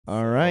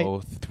All right. So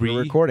We're three,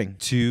 recording.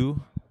 2,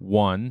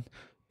 1,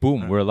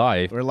 boom, we're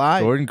live. We're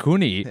live. Jordan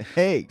Koene.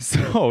 Hey.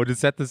 So to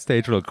set the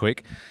stage real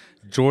quick,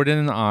 Jordan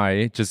and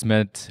I just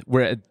met.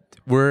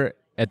 We're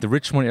at the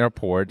Richmond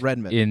Airport.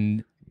 Redmond.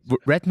 In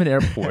Redmond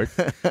Airport.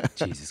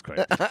 Jesus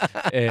Christ.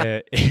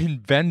 In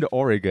Bend,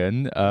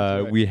 Oregon.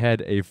 We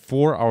had a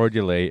 4-hour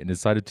delay and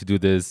decided to do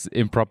this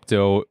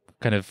impromptu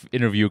kind of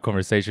interview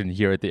conversation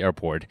here at the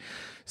airport.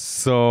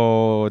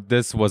 So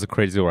this was a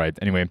crazy ride.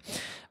 Anyway,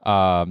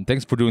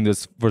 thanks for doing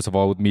this, first of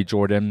all, with me,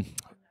 Jordan.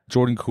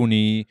 Jordan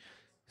Koene,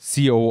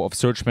 CEO of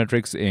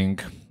Searchmetrics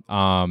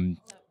Inc.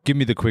 Give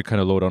me the quick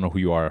kind of lowdown on who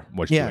you are,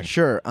 what you're doing. Yeah,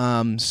 sure.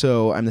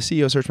 So I'm the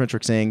CEO of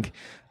Searchmetrics Inc.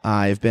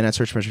 I've been at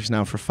Searchmetrics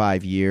now for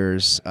 5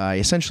 years. I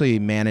essentially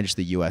manage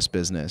the U.S.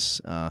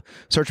 business.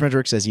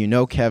 Searchmetrics, as you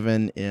know,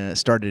 Kevin,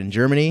 started in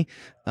Germany,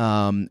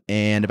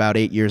 and about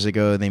 8 years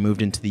ago, they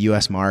moved into the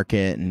U.S.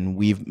 market, and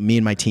me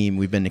and my team,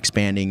 we've been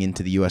expanding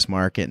into the U.S.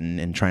 market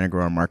and trying to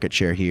grow our market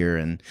share here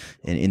and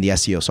in the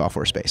SEO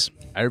software space.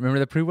 I remember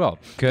that pretty well.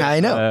 I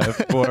know.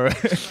 For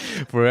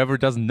whoever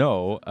doesn't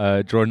know,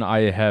 Jordan and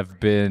I have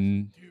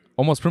been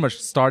almost pretty much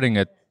starting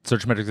at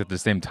Searchmetrics at the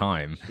same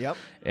time. Yep.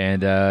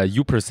 And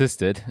you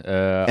persisted.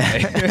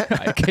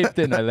 I caved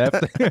in, I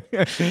left.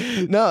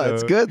 No,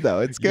 it's good though.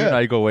 It's good. You and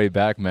I go way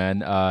back,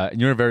 man. And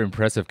you're a very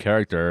impressive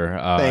character.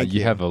 Thank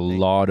you. have a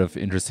lot of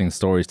interesting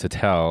stories to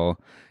tell.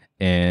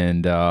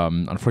 And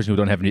unfortunately, we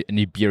don't have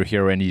any beer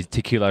here or any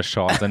tequila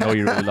shots. I know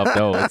you really love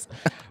those.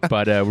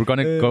 But we're going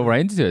to go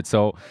right into it.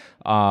 So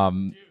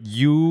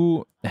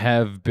you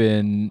have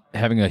been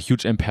having a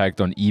huge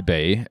impact on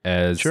eBay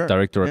as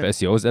Director of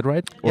SEO. Is that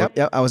right? Yep.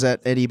 I was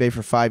at eBay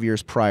for 5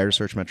 years prior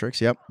to Searchmetrics.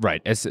 Yep.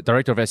 Right. As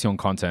Director of SEO and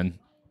Content.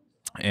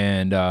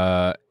 And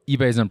eBay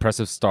is an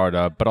impressive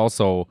startup, but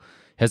also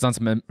has done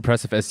some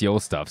impressive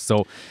SEO stuff.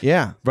 So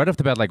yeah, right off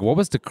the bat, like, what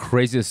was the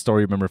craziest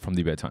story you remember from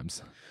the eBay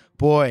times?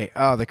 Boy,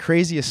 the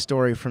craziest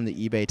story from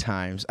the eBay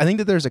times. I think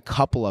that there's a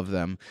couple of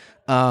them.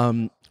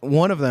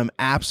 One of them,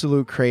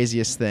 absolute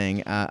craziest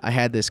thing. I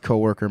had this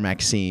coworker,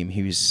 Maxime.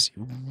 He was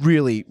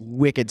really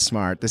wicked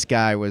smart. This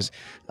guy was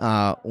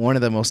one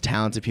of the most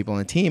talented people on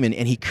the team, and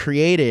he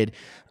created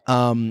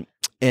an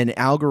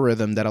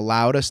algorithm that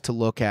allowed us to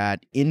look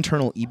at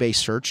internal eBay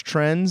search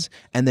trends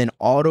and then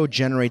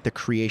auto-generate the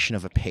creation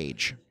of a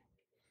page.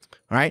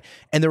 All right.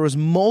 And there was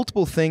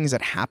multiple things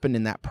that happened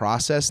in that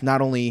process. Not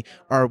only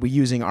are we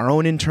using our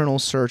own internal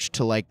search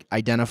to like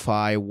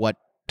identify what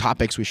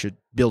topics we should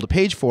build a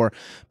page for,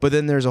 but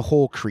then there's a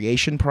whole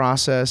creation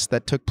process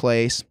that took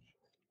place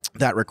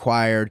that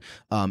required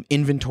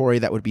inventory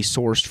that would be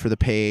sourced for the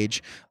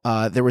page.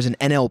 There was an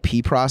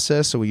NLP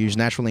process. So we use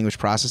natural language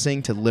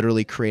processing to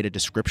literally create a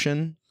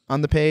description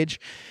on the page.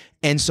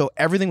 And so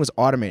everything was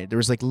automated. There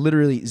was like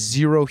literally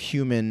zero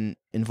human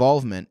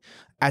involvement.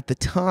 At the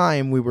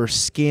time, we were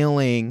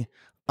scaling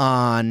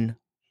on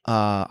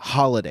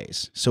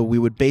holidays. So we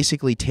would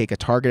basically take a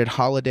targeted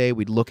holiday.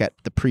 We'd look at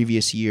the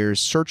previous year's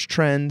search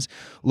trends,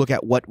 look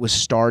at what was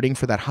starting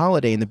for that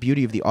holiday. And the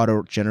beauty of the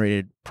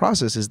auto-generated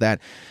process is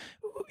that,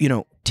 you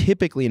know,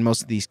 typically in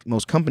most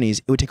companies,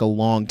 it would take a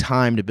long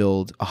time to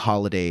build a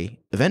holiday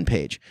event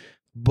page.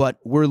 But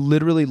we're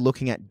literally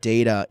looking at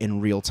data in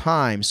real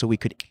time, so we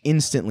could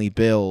instantly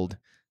build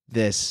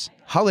this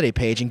holiday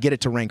page and get it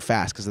to rank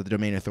fast because of the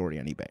domain authority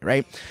on eBay,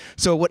 right?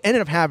 So what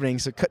ended up happening,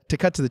 to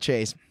cut to the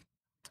chase,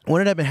 what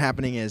ended up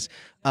happening is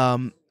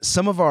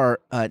some of our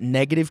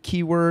negative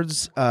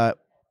keywords,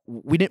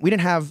 we didn't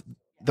have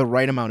the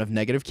right amount of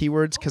negative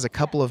keywords because a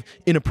couple of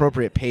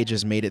inappropriate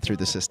pages made it through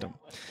the system.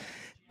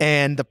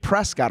 And the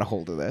press got a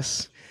hold of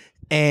this.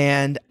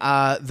 And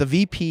the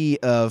VP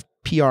of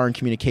PR and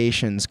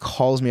communications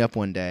calls me up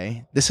one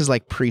day. This is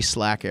like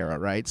pre-Slack era,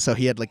 right? So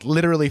he had like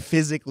literally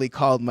physically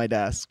called my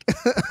desk.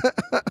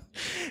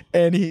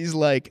 And he's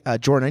like,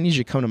 Jordan, I need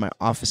you to come to my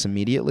office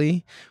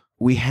immediately.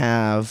 We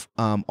have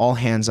all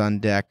hands on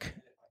deck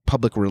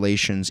public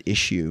relations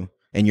issue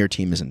and your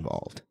team is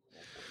involved.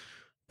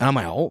 And I'm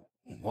like, oh,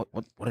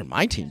 what did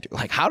my team do?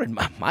 Like, how did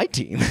my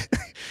team?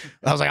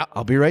 I was like,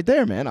 I'll be right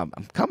there, man. I'm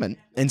coming.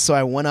 And so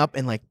I went up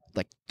and like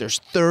there's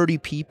 30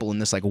 people in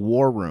this like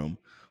war room,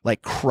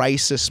 like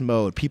crisis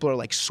mode. People are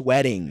like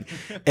sweating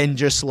and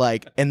just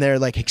like, and they're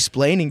like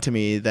explaining to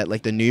me that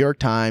like the New York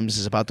Times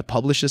is about to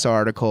publish this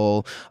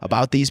article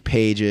about these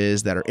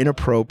pages that are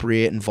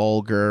inappropriate and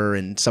vulgar,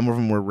 and some of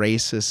them were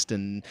racist,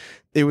 and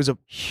it was a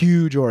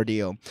huge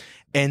ordeal.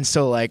 And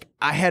so like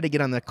I had to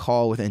get on the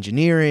call with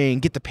engineering,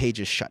 get the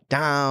pages shut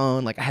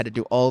down. Like I had to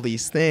do all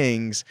these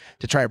things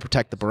to try to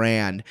protect the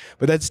brand.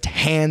 But that's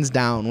hands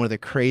down one of the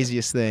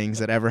craziest things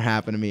that ever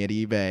happened to me at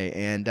eBay.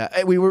 And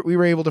we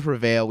were able to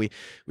prevail. We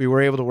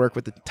were able to work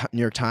with the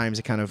New York Times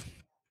to kind of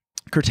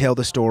curtail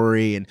the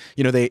story. And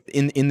you know, they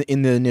in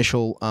the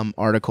initial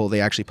article, they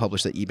actually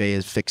published that eBay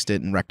has fixed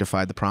it and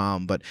rectified the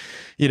problem. But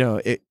you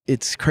know, it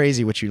it's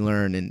crazy what you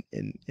learn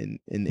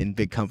in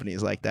big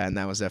companies like that, and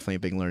that was definitely a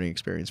big learning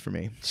experience for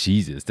me.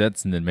 Jesus,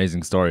 that's an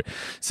amazing story.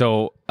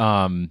 So,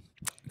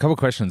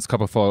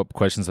 couple follow-up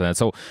questions on that.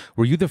 So,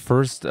 were you the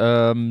first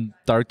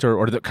director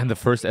or the kind of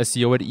first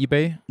SEO at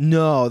eBay?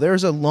 No,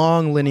 there's a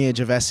long lineage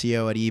of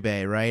SEO at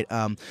eBay, right?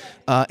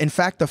 In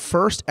fact, the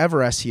first ever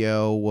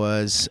SEO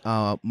was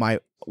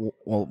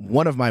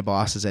one of my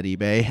bosses at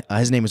eBay.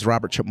 His name is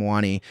Robert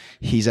Chipmwani.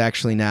 He was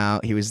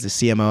the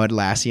CMO at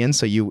Atlassian.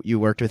 So you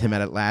worked with him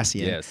at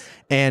Atlassian. Yes.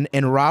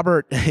 And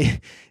Robert,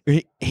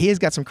 he has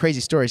got some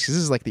crazy stories because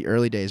this is like the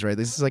early days, right?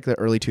 This is like the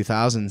early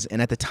 2000s.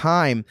 And at the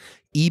time,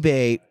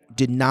 eBay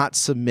did not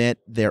submit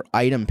their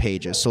item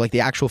pages, so like the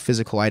actual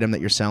physical item that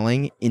you're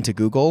selling, into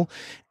Google.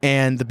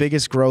 And the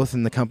biggest growth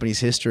in the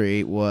company's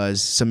history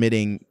was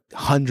submitting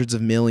hundreds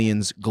of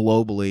millions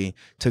globally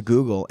to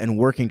Google and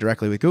working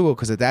directly with Google,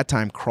 because at that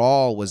time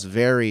crawl was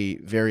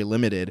very, very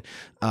limited.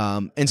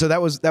 And so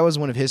that was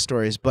one of his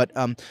stories. But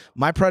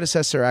my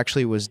predecessor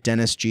actually was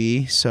Dennis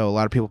G. So a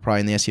lot of people probably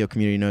in the SEO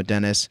community know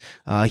Dennis.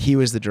 He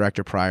was the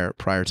director prior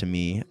to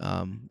me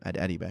at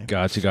eBay.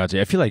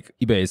 Gotcha. I feel like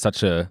eBay is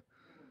such a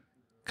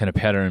kind of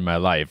pattern in my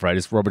life, right?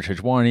 It's Robert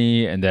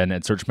Chechwani, and then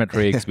at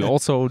Searchmetrics, we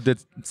also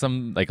did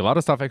a lot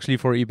of stuff actually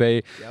for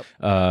eBay. Yep.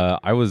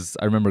 I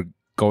remember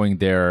going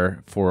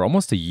there for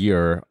almost a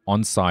year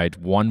on site,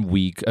 1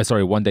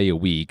 day a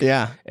week.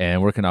 Yeah.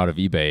 And working out of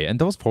eBay. And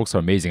those folks are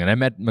amazing. And I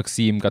met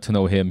Maxime, got to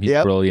know him.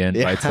 He's brilliant,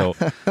 right? So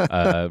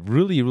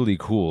really, really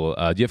cool.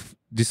 Do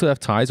you still have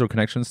ties or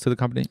connections to the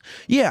company?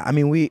 Yeah, I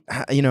mean,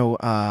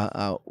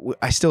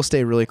 I still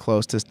stay really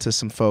close to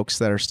some folks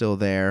that are still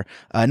there.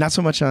 Not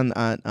so much on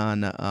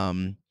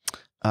the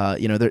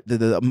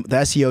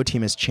SEO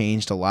team has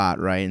changed a lot,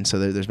 right? And so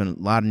there's been a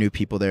lot of new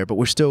people there, but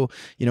we're still,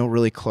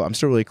 really close. I'm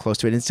still really close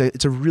to it. And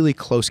it's a really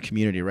close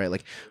community, right?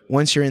 Like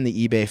once you're in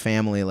the eBay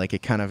family, like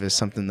it kind of is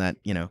something that,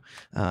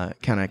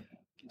 kind of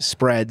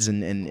spreads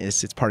and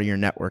it's part of your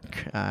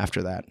network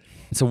after that.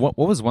 So what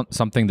was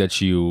something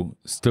that you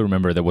still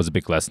remember that was a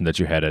big lesson that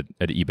you had at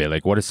eBay?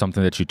 Like what is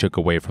something that you took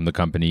away from the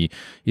company,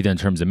 either in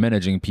terms of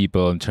managing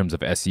people, in terms of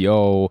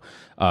SEO,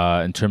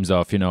 in terms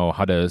of,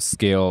 how to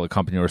scale a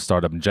company or a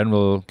startup in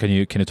general? Can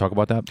you talk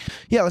about that?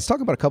 Yeah, let's talk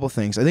about a couple of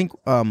things. I think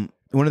one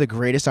of the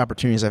greatest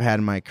opportunities I've had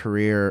in my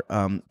career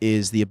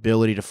is the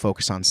ability to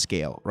focus on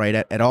scale, right?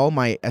 At all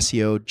my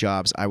SEO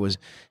jobs, I was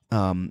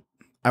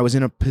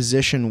in a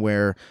position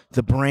where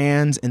the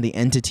brands and the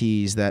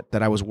entities that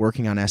I was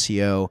working on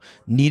SEO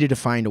needed to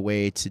find a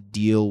way to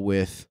deal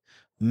with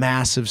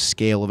massive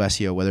scale of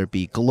SEO, whether it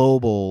be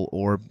global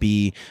or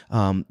be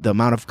the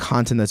amount of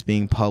content that's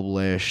being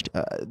published.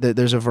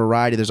 There's a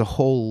variety. There's a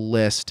whole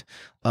list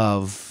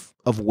of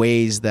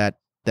ways that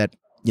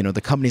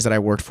the companies that I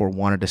worked for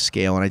wanted to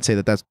scale, and I'd say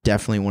that that's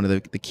definitely one of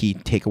the key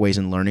takeaways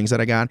and learnings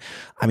that I got.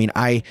 I mean,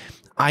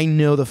 I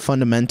know the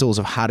fundamentals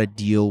of how to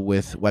deal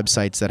with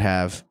websites that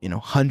have,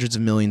 hundreds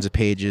of millions of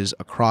pages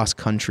across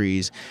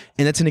countries.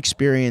 And that's an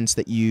experience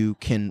that you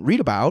can read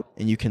about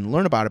and you can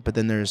learn about it, but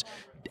then there's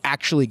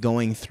actually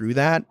going through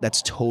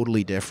that's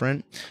totally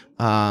different.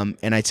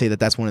 And I'd say that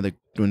that's one of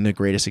the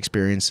greatest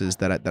experiences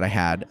that I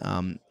had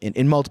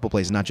in multiple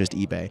places, not just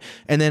eBay.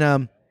 And then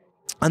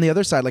on the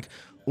other side, like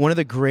one of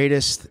the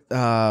greatest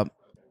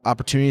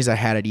opportunities I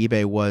had at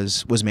eBay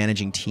was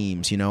managing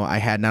teams. I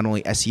had not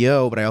only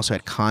SEO, but I also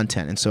had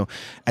content. And so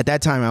at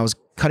that time I was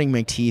cutting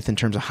my teeth in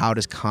terms of how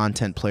does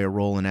content play a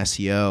role in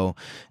SEO.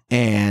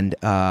 And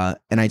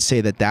I'd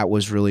say that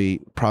was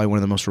really probably one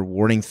of the most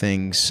rewarding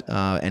things.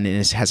 And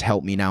it has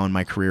helped me now in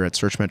my career at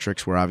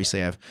Searchmetrics, where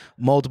obviously I have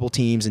multiple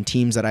teams and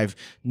teams that I've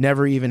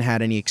never even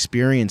had any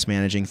experience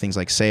managing, things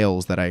like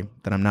sales that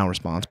I'm now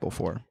responsible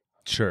for.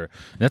 Sure.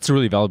 That's a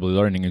really valuable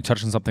learning. You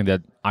touched on something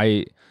that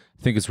I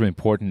think is really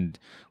important,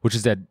 which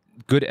is that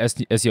good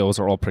SEOs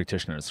are all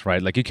practitioners,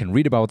 right? Like you can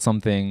read about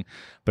something,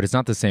 but it's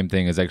not the same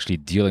thing as actually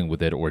dealing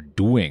with it or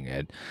doing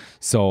it.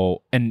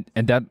 So, and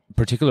that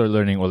particular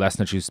learning or lesson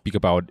that you speak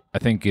about, I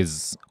think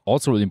is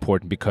also really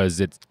important because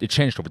it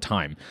changed over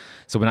time.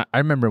 So I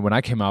remember when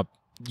I came up,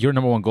 your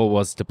number one goal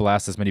was to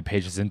blast as many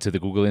pages into the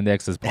Google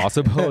index as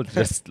possible,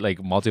 just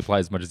like multiply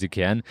as much as you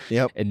can.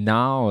 Yep. And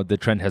now the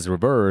trend has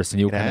reversed, and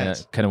you kind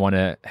of want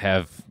to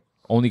have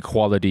only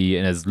quality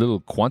and as little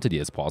quantity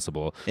as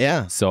possible.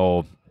 Yeah.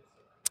 So,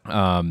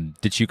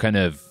 did you kind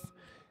of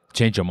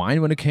change your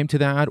mind when it came to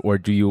that, or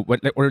do you?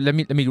 Or let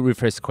me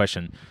rephrase the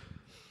question.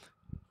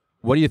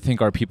 What do you think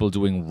are people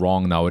doing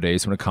wrong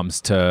nowadays when it comes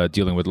to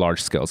dealing with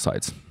large scale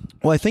sites?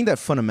 Well, I think that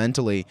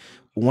fundamentally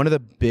one of the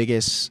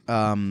biggest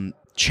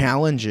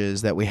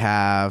challenges that we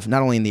have,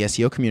 not only in the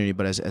SEO community,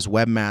 but as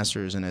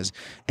webmasters and as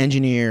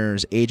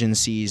engineers,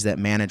 agencies that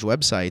manage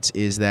websites,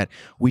 is that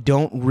we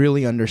don't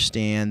really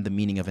understand the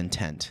meaning of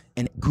intent.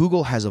 And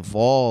Google has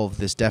evolved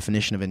this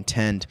definition of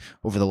intent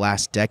over the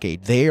last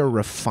decade. They are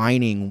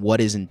refining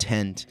what is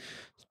intent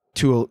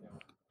to a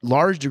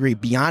large degree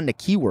beyond a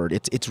keyword.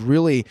 It's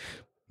really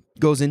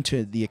goes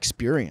into the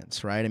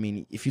experience, right? I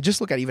mean, if you just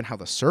look at even how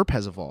the SERP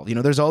has evolved,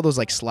 there's all those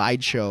like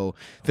slideshow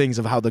things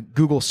of how the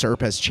Google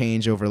SERP has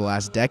changed over the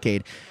last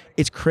decade.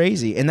 It's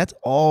crazy. And that's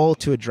all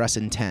to address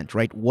intent,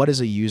 right? What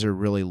is a user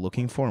really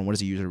looking for and what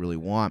does a user really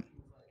want?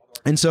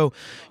 And so,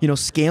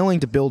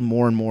 scaling to build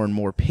more and more and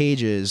more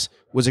pages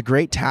was a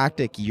great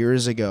tactic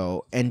years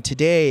ago. And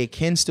today it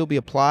can still be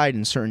applied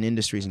in certain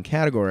industries and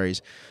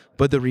categories.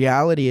 But the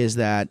reality is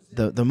that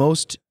the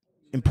most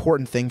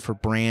important thing for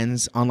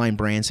brands, online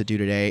brands to do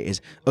today is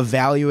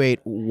evaluate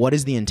what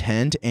is the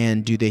intent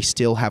and do they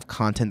still have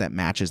content that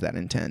matches that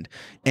intent.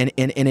 And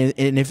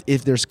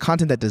if there's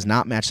content that does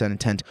not match that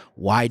intent,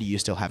 why do you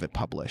still have it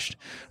published,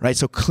 right?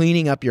 So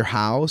cleaning up your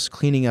house,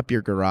 cleaning up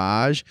your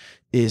garage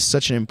is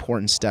such an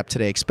important step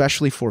today,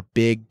 especially for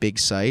big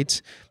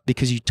sites,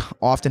 because you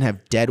often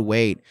have dead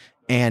weight.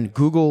 And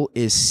Google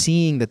is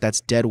seeing that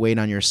that's dead weight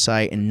on your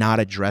site and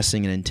not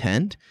addressing an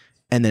intent.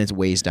 And then it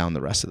weighs down the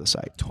rest of the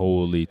site.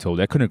 Totally.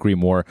 I couldn't agree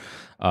more.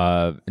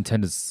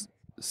 Intent is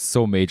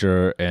so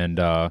major, and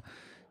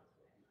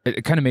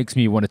it kind of makes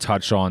me want to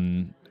touch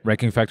on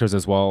ranking factors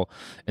as well.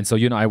 And so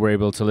you and I were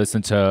able to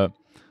listen to,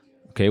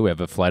 okay, we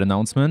have a flight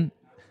announcement.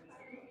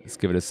 Let's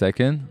give it a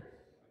second.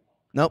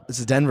 Nope,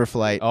 it's a Denver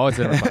flight. Oh, it's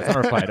Denver flight. It's not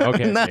our flight.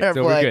 Okay, not our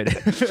so flight.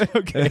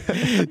 We're good. Okay.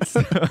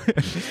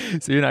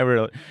 So you and I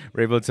were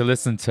able to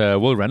listen to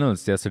Will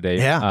Reynolds yesterday,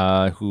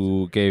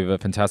 who gave a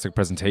fantastic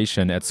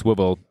presentation at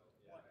Swivel.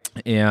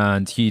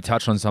 And he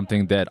touched on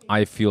something that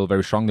I feel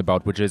very strongly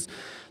about, which is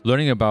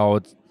learning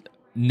about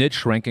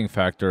niche ranking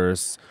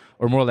factors,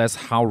 or more or less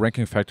how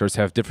ranking factors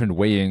have different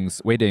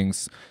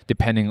weightings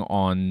depending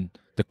on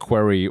the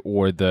query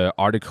or the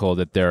article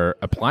that they're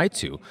applied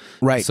to.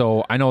 Right.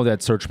 So I know that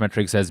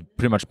Searchmetrics has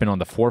pretty much been on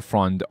the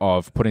forefront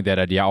of putting that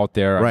idea out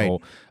there. Right.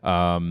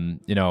 I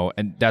know,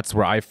 and that's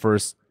where I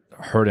first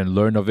heard and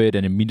learned of it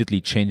and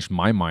immediately changed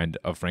my mind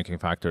of ranking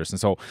factors. And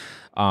so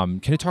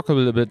can you talk a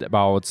little bit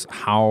about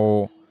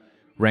how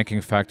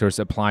ranking factors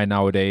apply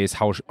nowadays,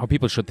 how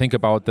people should think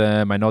about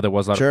them? I know there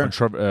was a lot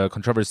of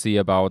controversy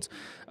about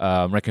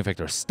ranking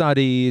factor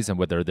studies and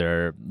whether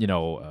they're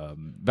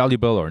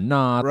valuable or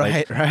not.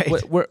 Right.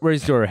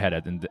 Where's your head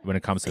at when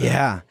it comes to that?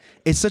 Yeah,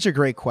 it's such a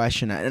great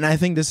question, and I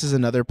think this is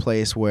another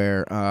place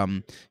where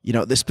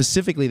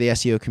specifically the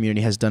SEO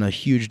community has done a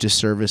huge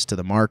disservice to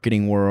the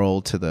marketing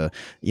world, to the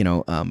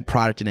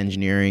product and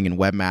engineering and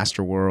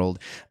webmaster world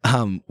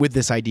with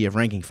this idea of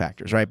ranking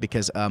factors, right?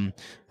 Because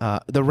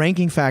the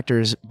ranking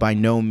factors by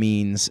no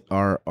means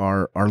are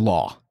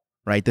law,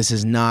 right? This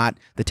is not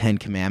the 10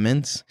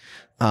 Commandments.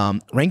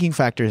 Ranking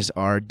factors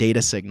are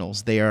data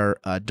signals. They are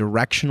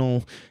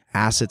directional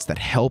assets that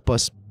help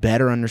us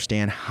better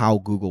understand how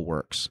Google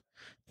works.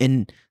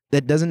 And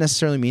that doesn't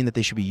necessarily mean that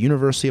they should be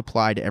universally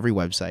applied to every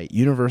website,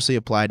 universally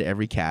applied to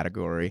every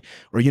category,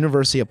 or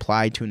universally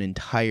applied to an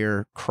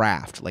entire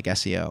craft like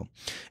SEO.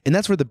 And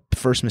that's where the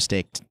first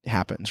mistake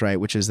happens, right?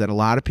 Which is that a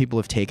lot of people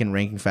have taken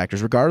ranking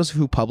factors, regardless of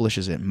who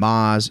publishes it,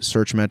 Moz,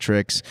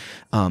 Searchmetrics,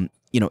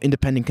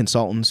 independent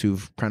consultants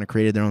who've kind of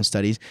created their own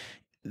studies.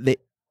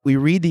 We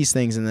read these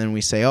things and then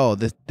we say, oh,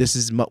 this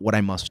is what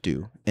I must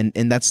do.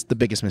 And that's the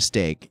biggest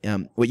mistake.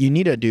 What you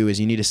need to do is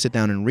you need to sit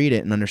down and read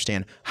it and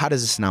understand, how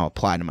does this now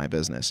apply to my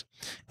business?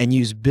 And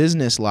use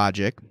business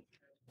logic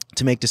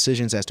to make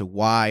decisions as to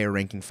why a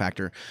ranking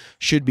factor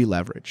should be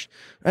leveraged.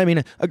 I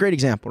mean, a great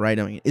example, right?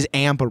 I mean, is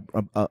AMP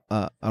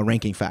a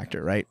ranking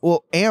factor, right?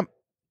 Well, AMP,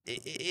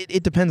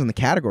 it depends on the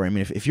category. I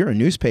mean, if you're a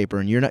newspaper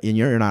and you're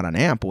not on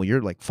AMP, well,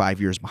 you're like 5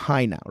 years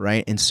behind now,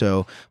 right? And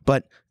so,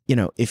 but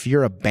if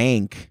you're a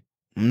bank,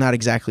 I'm not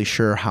exactly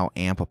sure how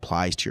AMP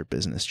applies to your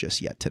business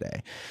just yet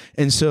today.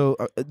 And so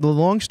the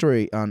long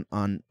story on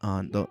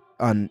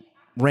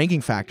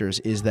ranking factors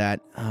is that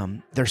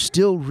they're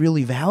still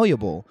really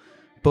valuable,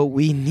 but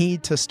we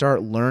need to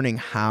start learning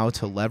how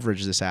to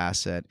leverage this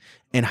asset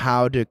and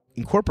how to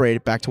incorporate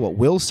it back to what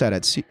Will said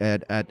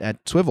at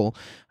Swivel.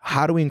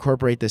 How do we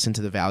incorporate this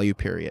into the value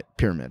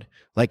pyramid?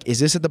 Like, is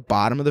this at the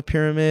bottom of the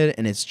pyramid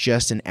and it's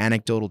just an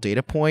anecdotal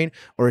data point?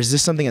 Or is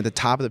this something at the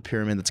top of the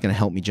pyramid that's going to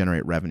help me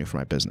generate revenue for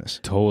my business?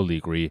 Totally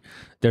agree.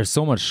 There's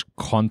so much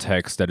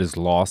context that is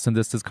lost in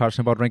this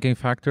discussion about ranking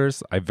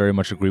factors. I very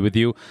much agree with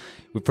you.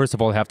 We first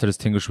of all have to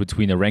distinguish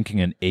between a ranking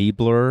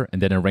enabler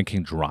and then a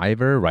ranking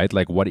driver, right?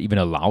 Like what even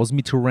allows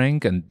me to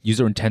rank, and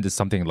user intent is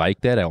something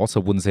like that. I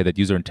also wouldn't say that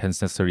user intent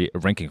is necessarily a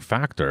ranking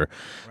factor,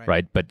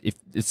 right? But if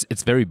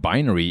it's very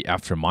binary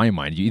after my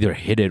mind. You either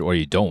hit it or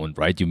you don't,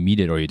 right? You meet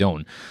it or you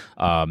don't,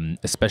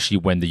 especially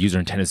when the user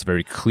intent is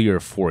very clear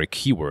for a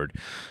keyword,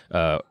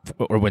 or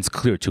when it's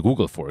clear to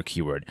Google for a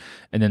keyword.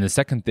 And then the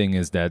second thing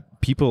is that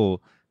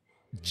people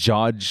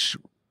judge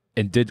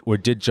and did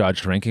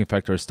judge ranking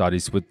factor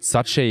studies with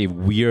such a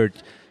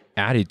weird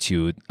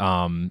attitude,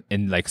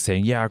 and like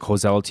saying, yeah,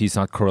 causality is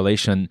not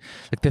correlation.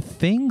 Like the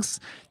things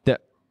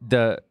that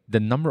the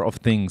number of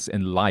things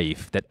in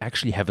life that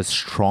actually have a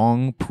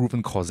strong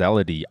proven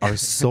causality are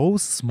so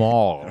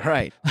small.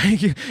 Right.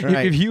 Like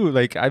Right. if you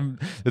like,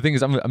 the thing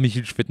is, I'm a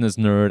huge fitness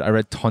nerd. I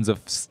read tons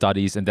of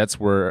studies, and that's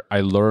where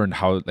I learned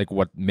how, like,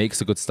 what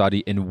makes a good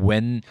study and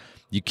when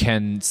you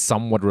can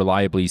somewhat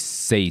reliably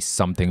say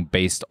something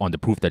based on the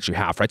proof that you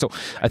have, right? So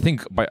I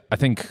think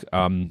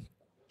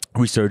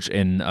research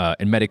in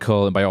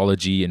medical and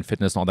biology and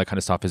fitness and all that kind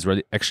of stuff is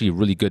really actually a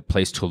really good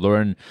place to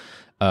learn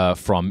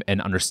from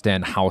and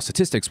understand how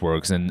statistics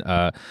works and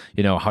how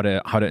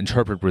to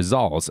interpret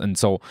results. And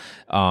so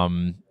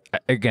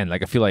again,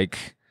 like I feel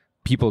like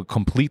people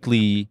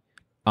completely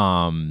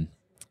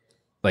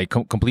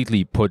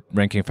completely put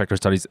ranking factor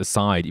studies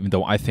aside, even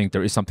though I think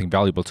there is something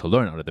valuable to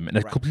learn out of them. And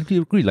I completely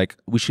agree. Like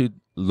we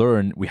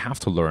have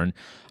to learn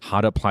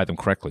how to apply them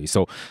correctly.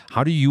 So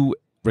how do you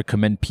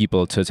recommend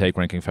people to take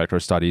ranking factor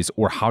studies,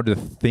 or how to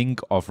think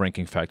of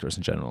ranking factors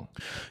in general?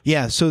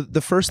 Yeah. So the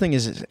first thing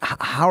is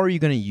how are you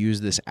going to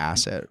use this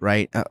asset,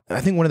 right? I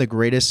think one of the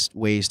greatest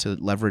ways to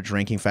leverage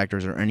ranking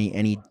factors or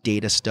any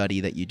data study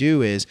that you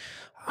do is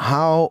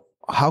how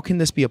can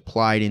this be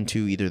applied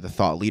into either the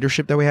thought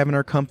leadership that we have in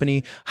our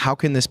company? How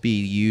can this be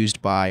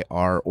used by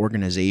our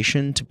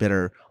organization to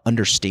better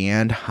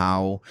understand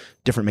how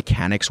different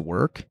mechanics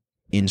work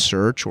in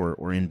search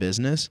or in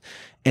business?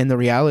 And the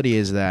reality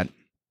is that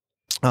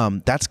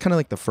that's kind of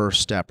like the first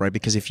step, right?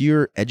 Because if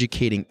you're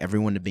educating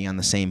everyone to be on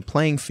the same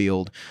playing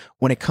field,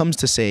 when it comes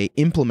to, say,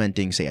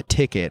 implementing, say, a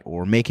ticket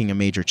or making a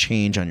major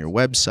change on your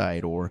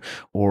website or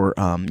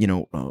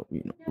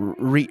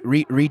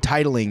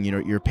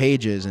retitling, your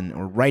pages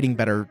or writing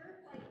better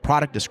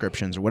product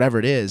descriptions or whatever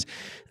it is,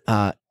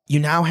 you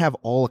now have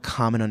all a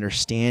common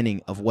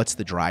understanding of what's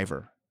the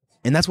driver.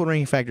 And that's what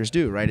ranking factors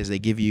do, right? Is they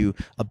give you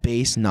a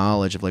base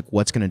knowledge of like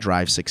what's going to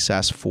drive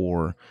success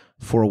for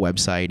a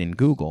website in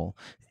Google.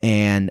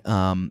 And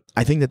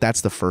I think that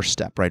that's the first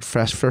step, right?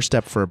 First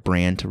step for a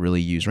brand to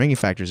really use ranking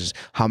factors is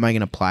how am I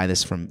going to apply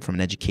this from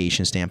an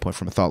education standpoint,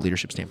 from a thought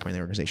leadership standpoint in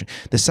the organization.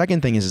 The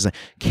second thing is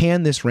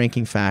can this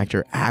ranking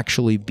factor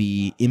actually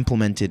be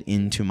implemented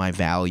into my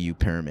value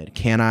pyramid?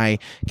 Can I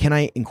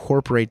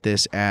incorporate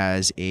this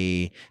as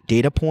a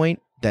data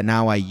point that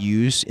now I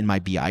use in my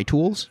BI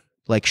tools?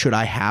 Like, should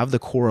I have the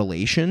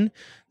correlation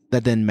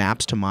that then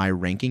maps to my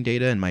ranking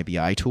data in my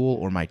BI tool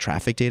or my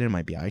traffic data in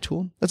my BI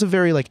tool? That's a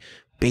very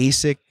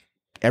basic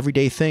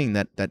everyday thing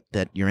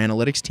that your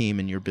analytics team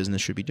and your business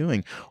should be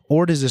doing.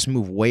 Or does this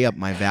move way up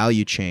my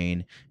value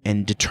chain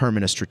and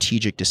determine a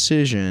strategic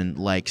decision,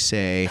 like,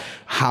 say,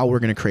 how we're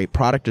going to create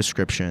product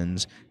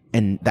descriptions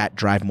and that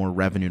drive more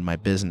revenue in my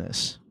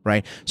business,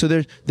 right? So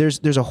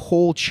there's a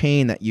whole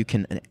chain that you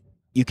can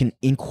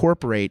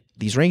incorporate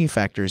these ranking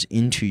factors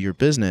into your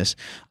business.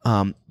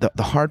 The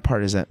hard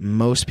part is that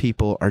most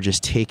people are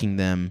just taking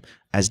them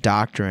as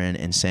doctrine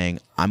and saying,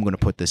 I'm going to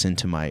put this in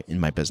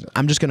my business.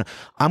 I'm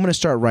going to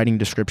start writing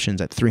descriptions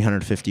at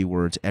 350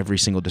 words every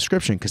single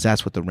description because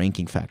that's what the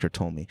ranking factor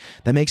told me.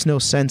 That makes no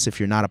sense if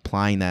you're not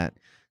applying that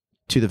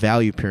to the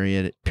value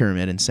pyramid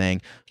and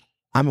saying,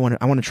 I want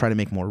to try to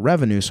make more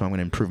revenue, so I'm going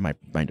to improve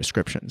my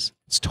descriptions.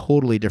 It's a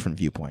totally different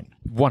viewpoint.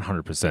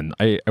 100%.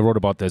 I wrote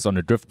about this on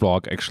a Drift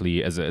blog,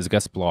 actually, as a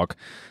guest blog,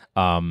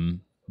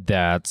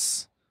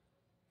 that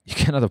you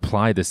cannot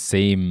apply the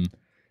same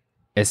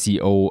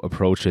SEO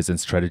approaches and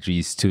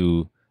strategies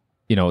to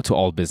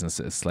all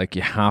businesses. Like,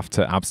 you have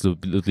to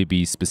absolutely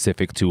be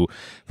specific to,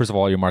 first of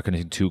all, you're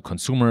marketing to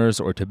consumers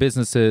or to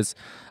businesses.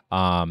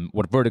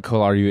 What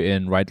vertical are you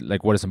in, right?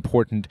 Like, what is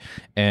important?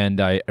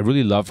 And I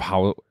really love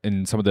how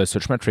in some of the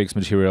Searchmetrics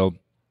material,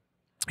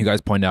 you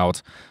guys point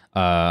out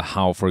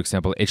how, for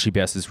example,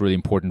 HTTPS is really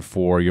important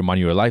for your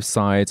money or life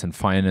sites and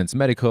finance,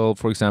 medical,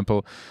 for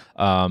example.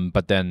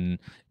 But then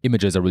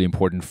images are really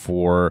important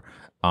for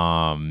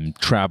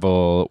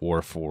travel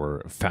or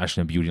for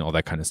fashion and beauty and all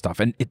that kind of stuff.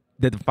 And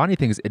the funny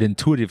thing is, it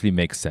intuitively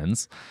makes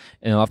sense.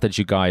 And I love that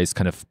you guys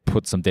kind of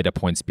put some data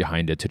points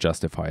behind it to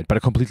justify it. But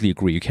I completely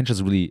agree. You can't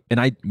just really, and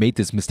I made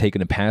this mistake in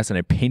the past and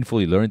I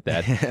painfully learned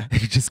that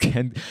you just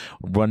can't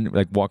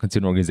walk into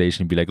an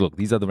organization and be like, look,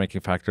 these are the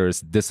ranking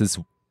factors. This is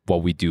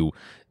what we do.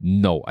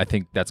 No, I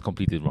think that's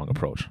completely the wrong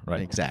approach,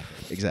 right?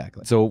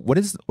 Exactly. So what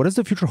is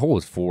the future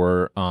hold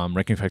for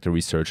ranking factor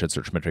research at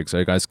Searchmetrics? Are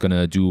you guys going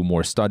to do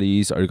more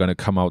studies? Are you going to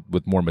come out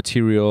with more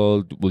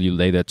material? Will you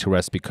lay that to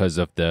rest because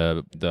of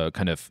the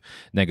kind of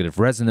negative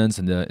resonance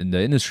in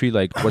the industry?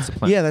 Like, what's the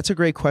plan? Yeah, that's a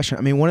great question.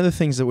 I mean, one of the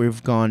things that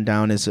we've gone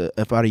down is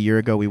about a year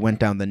ago, we went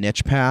down the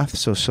niche path.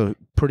 So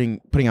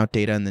putting out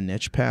data in the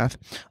niche path.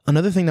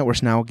 Another thing that we're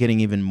now getting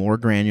even more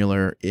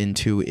granular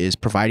into is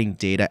providing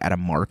data at a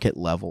market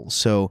level.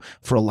 So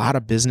for a lot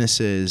of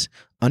businesses,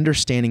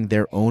 understanding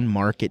their own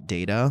market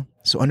data,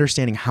 so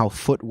understanding how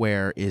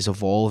footwear is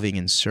evolving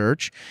in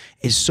search,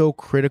 is so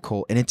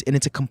critical, and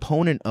it's a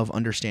component of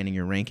understanding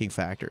your ranking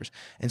factors.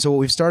 And so what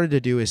we've started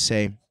to do is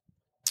say,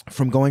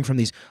 from going from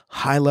these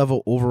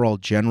high-level overall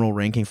general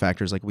ranking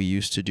factors like we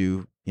used to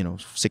do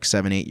 6,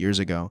 7, 8 years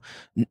ago,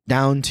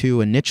 down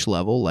to a niche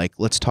level, like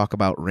let's talk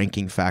about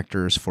ranking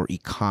factors for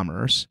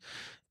e-commerce.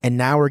 And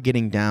now we're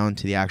getting down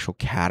to the actual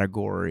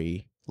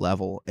category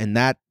level. And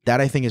that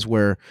I think is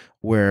where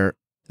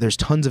there's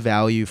tons of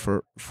value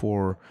for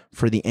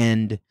the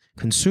end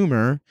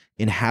consumer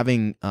in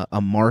having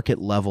a market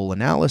level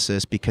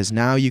analysis, because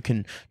now you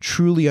can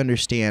truly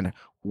understand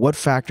what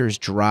factors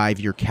drive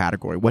your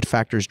category, what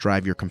factors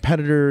drive your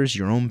competitors,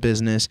 your own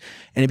business,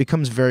 and it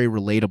becomes very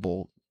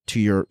relatable to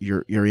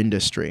your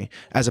industry,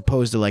 as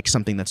opposed to like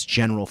something that's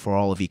general for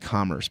all of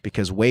e-commerce,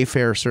 because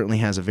Wayfair certainly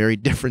has a very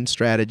different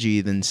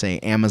strategy than say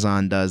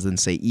Amazon does, than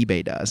say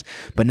eBay does.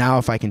 But now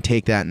if I can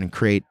take that and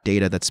create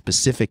data that's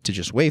specific to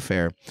just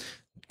Wayfair,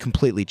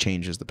 completely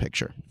changes the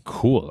picture.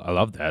 Cool. I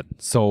love that.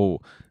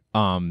 So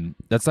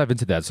let's dive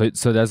into that.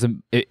 So does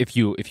if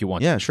you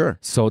want. Yeah, sure.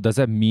 So does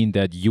that mean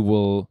that you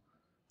will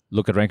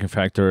look at ranking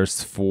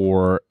factors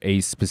for a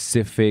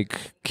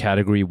specific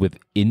category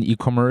within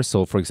e-commerce?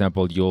 So for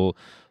example, you'll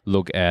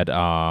look at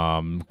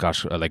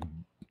like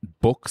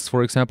books,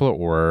 for example,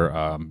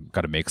 or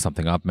gotta make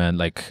something up, man,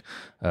 like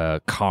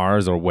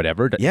cars or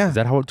whatever. Yeah. Is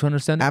that how to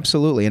understand it?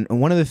 Absolutely. And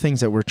one of the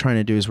things that we're trying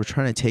to do is we're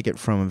trying to take it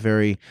from a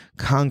very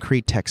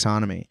concrete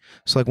taxonomy.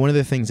 So like one of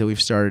the things that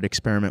we've started to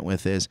experiment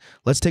with is,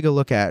 let's take a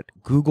look at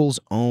Google's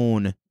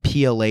own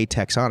PLA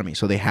taxonomy.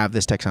 So they have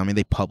this taxonomy,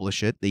 they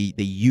publish it, they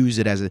use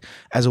it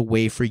as a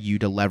way for you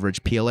to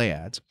leverage PLA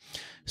ads.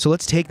 So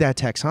let's take that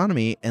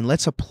taxonomy and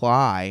let's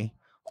apply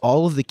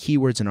all of the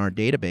keywords in our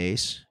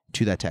database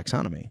to that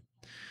taxonomy.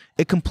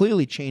 It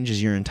completely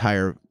changes your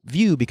entire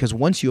view, because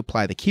once you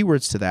apply the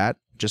keywords to that,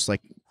 just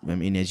like, I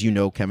mean, as you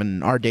know, Kevin,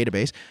 in our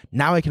database,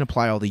 now I can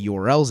apply all the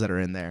URLs that are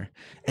in there.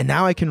 And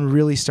now I can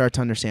really start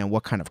to understand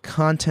what kind of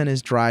content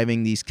is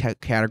driving these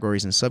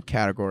categories and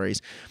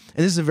subcategories.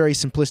 And this is a very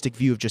simplistic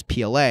view of just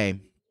PLA,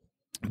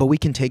 but we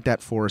can take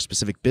that for a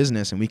specific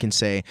business and we can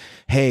say,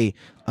 hey,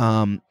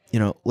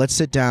 let's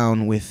sit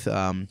down with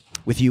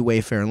you,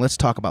 Wayfair, and let's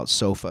talk about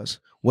sofas.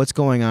 What's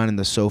going on in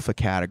the sofa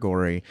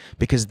category?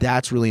 Because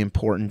that's really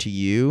important to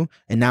you.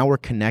 And now we're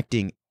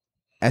connecting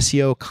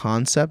SEO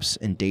concepts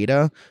and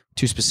data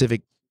to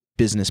specific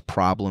business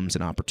problems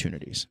and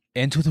opportunities.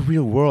 And to the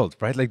real world,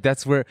 right? Like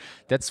that's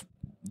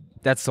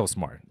so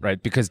smart,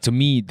 right? Because to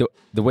me,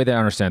 the way that I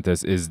understand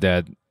this is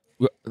that,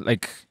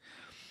 like,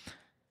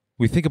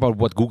 we think about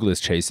what Google is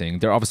chasing.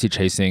 They're obviously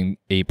chasing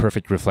a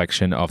perfect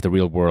reflection of the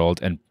real world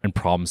and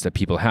problems that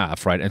people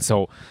have, right? And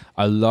so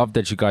I love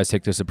that you guys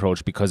take this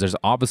approach, because there's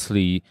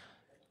obviously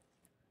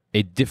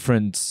a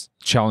different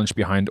challenge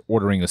behind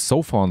ordering a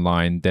sofa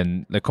online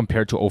than like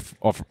compared to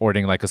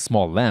ordering like a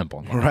small lamp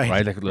online,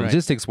 right? Like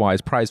logistics-wise,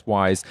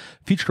 price-wise,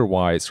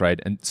 feature-wise, right?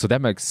 And so that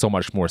makes so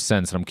much more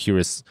sense. And I'm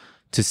curious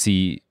to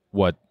see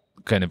what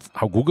kind of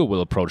how Google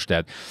will approach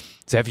that.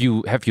 So have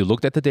you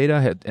looked at the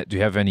data? Do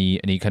you have any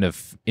kind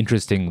of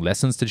interesting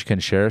lessons that you can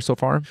share so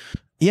far?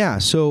 Yeah.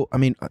 So, I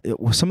mean,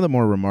 some of the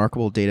more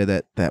remarkable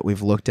data that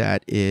we've looked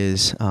at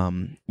is,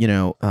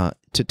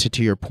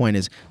 to your point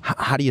is,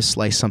 how do you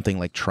slice something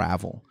like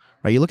travel,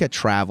 right? You look at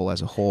travel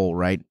as a whole,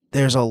 right?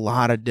 There's a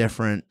lot of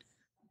different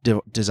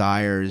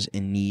desires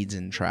and needs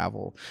in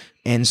travel.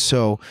 And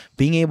so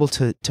being able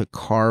to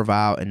carve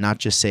out and not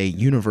just say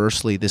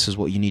universally, this is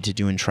what you need to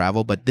do in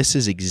travel, but this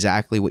is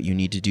exactly what you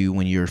need to do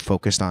when you're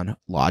focused on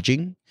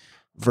lodging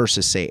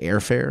versus say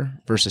airfare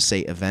versus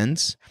say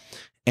events.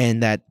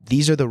 And that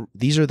these are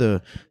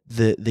the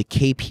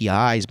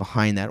KPIs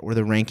behind that, or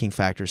the ranking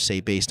factors, say,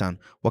 based on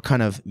what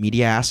kind of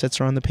media assets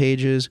are on the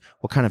pages,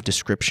 what kind of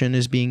description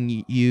is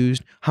being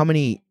used, how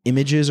many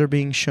images are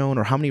being shown,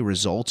 or how many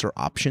results or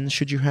options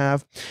should you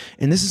have.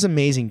 And this is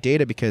amazing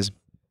data, because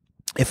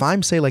if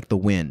I'm, say, like the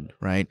Wynn,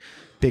 right,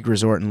 big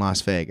resort in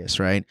Las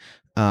Vegas, right,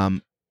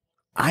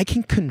 I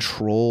can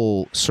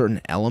control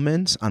certain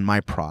elements on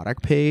my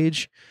product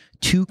page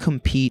to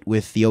compete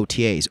with the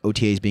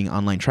OTAs being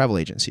online travel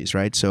agencies,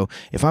 right? So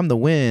if I'm the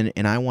Wynn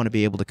and I want to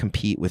be able to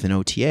compete with an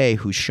OTA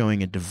who's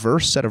showing a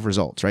diverse set of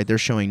results, right? They're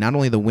showing not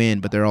only the Wynn,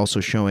 but they're also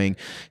showing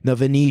the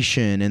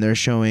Venetian, and they're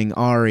showing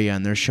Aria,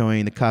 and they're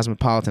showing the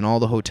Cosmopolitan, all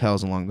the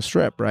hotels along the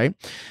Strip, right?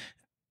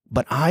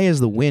 But I, as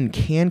the Wynn,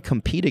 can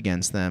compete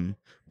against them,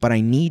 but I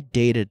need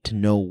data to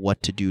know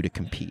what to do to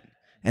compete.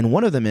 And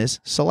one of them is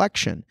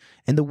selection.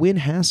 And the Wynn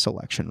has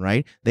selection,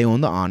 right? They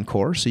own the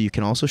Encore, so you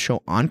can also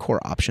show Encore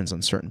options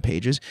on certain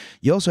pages.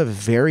 You also have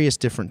various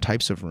different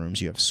types of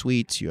rooms. You have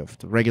suites, you have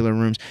the regular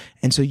rooms.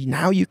 And so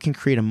now you can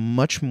create a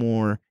much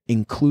more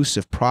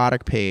inclusive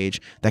product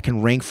page that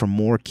can rank for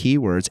more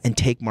keywords and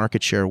take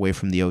market share away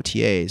from the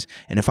OTAs.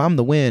 And if I'm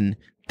the Wynn,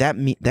 that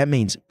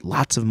means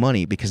lots of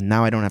money, because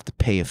now I don't have to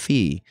pay a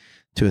fee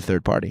to a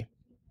third party.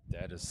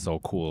 That is so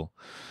cool.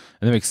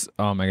 And that makes,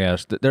 oh my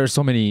gosh, there are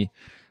so many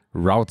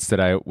routes that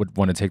I would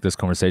want to take this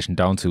conversation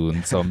down to,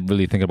 and so I'm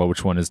really thinking about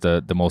which one is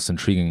the most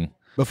intriguing.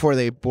 Before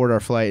they board our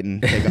flight and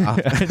take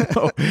off.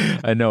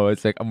 I know.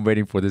 It's like I'm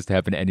waiting for this to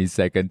happen any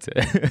second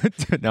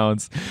to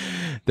announce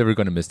that we're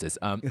going to miss this.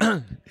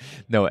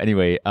 No,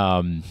 anyway.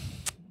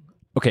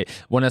 Okay,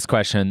 one last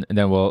question, and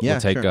then we'll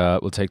take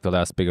the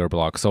last bigger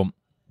block. So,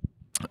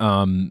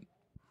 one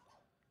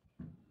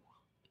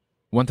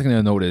thing that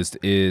I noticed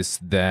is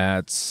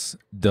that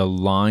the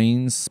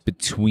lines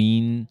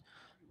between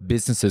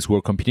businesses who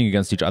are competing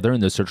against each other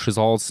in the search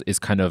results is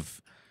kind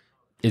of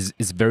is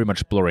very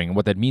much blurring. And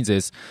what that means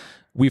is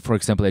we, for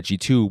example, at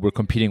G2, we're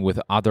competing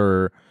with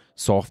other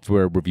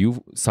software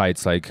review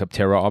sites like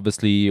Aptera,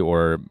 obviously,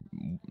 or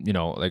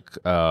like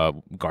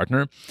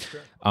Gartner.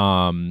 Sure.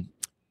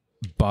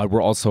 But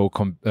we're also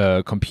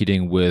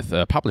competing with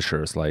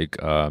publishers like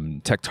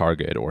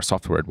TechTarget or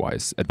Software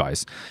Advice,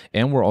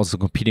 and we're also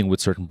competing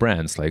with certain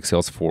brands like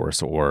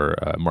Salesforce or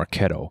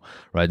Marketo,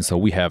 right? And so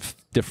we have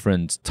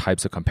different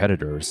types of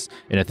competitors,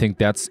 and I think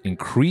that's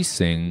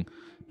increasing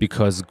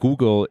because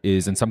Google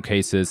is, in some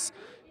cases,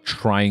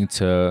 trying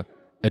to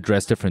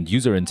address different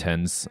user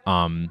intents.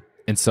 And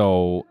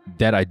so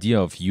that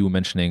idea of you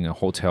mentioning a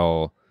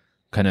hotel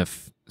kind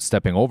of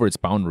stepping over its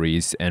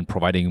boundaries and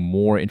providing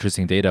more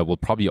interesting data will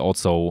probably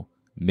also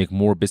make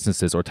more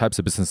businesses or types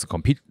of businesses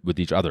compete with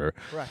each other.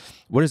 Right.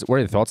 What are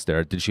your thoughts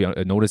there? Did you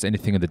notice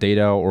anything in the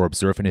data or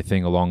observe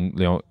anything along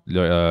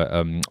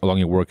along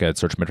your work at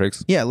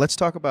Searchmetrics? Yeah, let's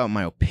talk about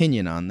my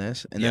opinion on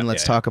this, and then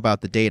let's talk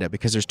about the data,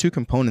 because there's two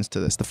components to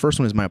this. The first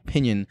one is my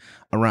opinion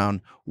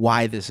around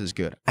why this is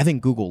good. I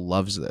think Google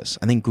loves this.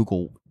 I think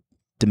Google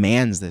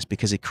demands this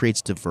because it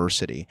creates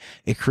diversity.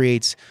 It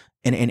creates,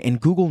 and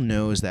Google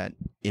knows that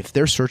if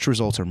their search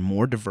results are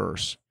more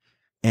diverse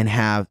and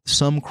have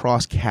some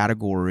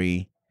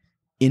cross-category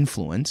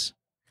influence,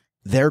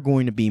 they're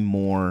going to be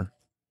more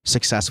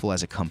successful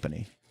as a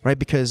company, right?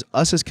 Because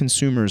us as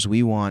consumers,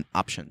 we want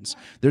options.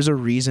 There's a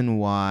reason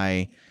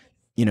why,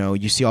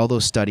 you see all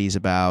those studies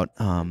about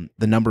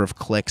the number of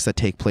clicks that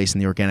take place in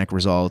the organic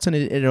results, and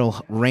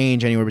it'll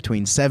range anywhere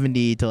between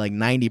 70 to like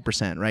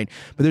 90%, right?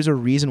 But there's a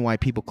reason why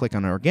people click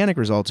on organic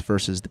results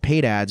versus the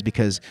paid ads,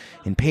 because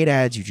in paid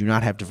ads, you do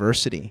not have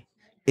diversity.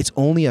 It's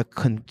only a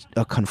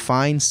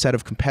confined set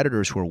of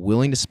competitors who are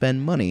willing to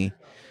spend money,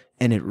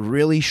 and it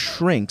really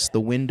shrinks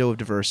the window of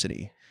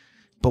diversity.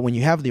 But when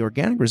you have the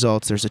organic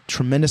results, there's a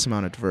tremendous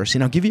amount of diversity.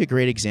 And I'll give you a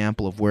great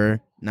example of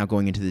where, now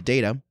going into the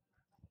data,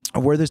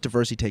 of where this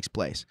diversity takes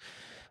place.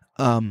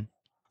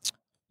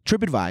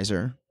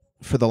 TripAdvisor,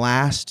 for the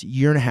last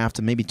year and a half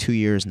to maybe 2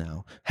 years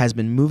now, has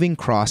been moving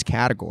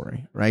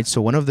cross-category, right?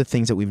 So one of the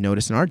things that we've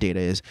noticed in our data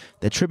is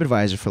that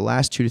TripAdvisor for the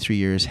last 2 to 3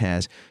 years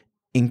has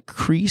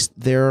increased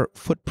their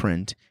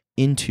footprint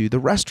into the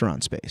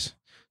restaurant space.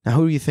 Now,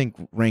 who do you think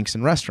ranks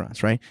in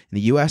restaurants, right? In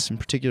the US in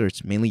particular,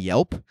 it's mainly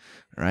Yelp,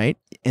 right?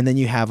 And then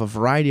you have a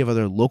variety of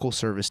other local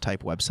service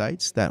type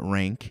websites that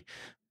rank.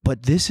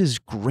 But this is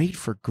great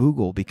for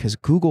Google because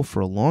Google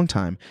for a long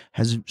time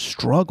has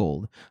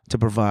struggled to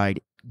provide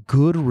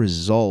good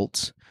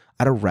results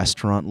at a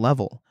restaurant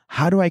level.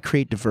 How do I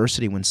create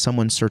diversity when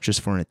someone searches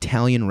for an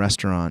Italian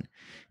restaurant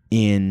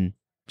in,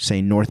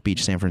 say, North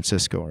Beach, San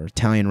Francisco, or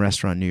Italian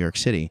restaurant in New York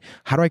City?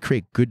 How do I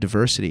create good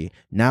diversity?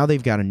 Now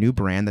they've got a new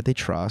brand that they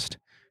trust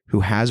who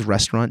has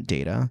restaurant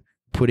data,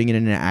 putting it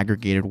in an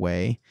aggregated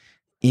way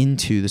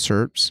into the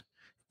SERPs,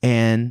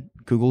 and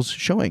Google's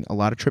showing a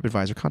lot of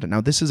TripAdvisor content. Now,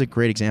 this is a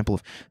great example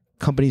of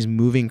companies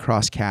moving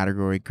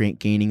cross-category,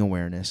 gaining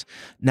awareness.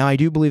 Now, I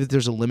do believe that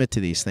there's a limit to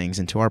these things.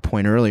 And to our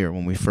point earlier,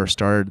 when we first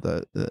started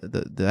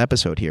the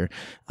episode here,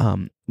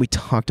 we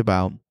talked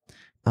about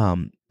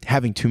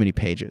having too many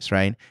pages,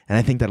 right? And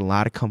I think that a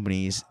lot of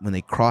companies, when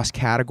they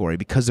cross-category,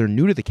 because they're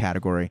new to the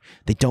category,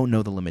 they don't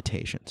know the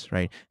limitations,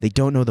 right? They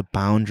don't know the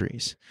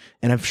boundaries.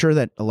 And I'm sure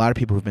that a lot of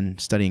people who've been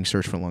studying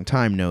search for a long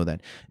time know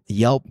that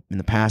Yelp in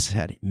the past has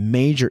had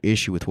major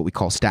issue with what we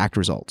call stacked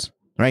results,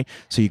 right?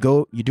 So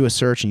you do a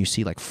search and you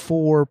see like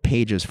 4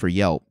 pages for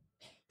Yelp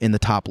in the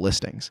top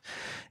listings.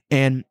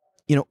 And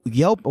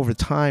Yelp over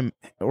time,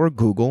 or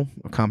Google,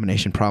 a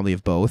combination probably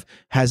of both,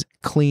 has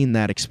cleaned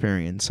that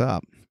experience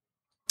up.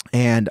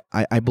 And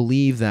I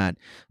believe that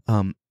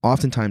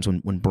oftentimes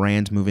when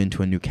brands move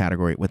into a new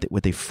category,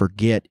 what they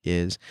forget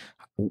is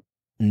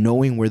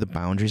knowing where the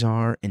boundaries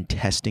are and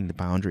testing the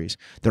boundaries.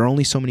 There are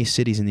only so many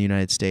cities in the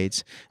United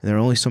States, and there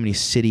are only so many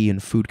city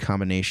and food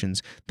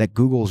combinations that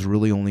Google's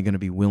really only going to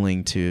be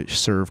willing to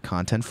serve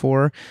content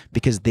for,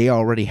 because they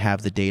already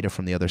have the data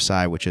from the other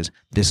side, which is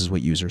this is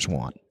what users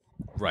want.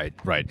 Right.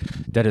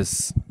 That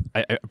is,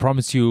 I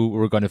promise you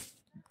we're going to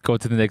go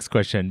to the next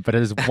question, but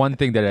there's one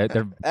thing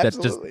that's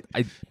just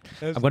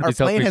I'm going to Our be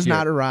plane has here.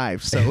 Not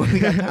arrived, so we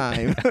got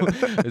time.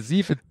 Let's see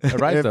if it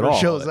arrives if at it all.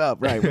 shows up,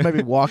 right? We might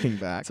be walking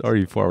back. It's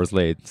already 4 hours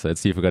late, so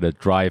let's see if we got to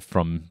drive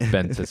from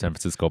Bend to San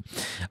Francisco.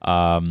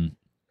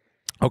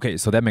 Okay,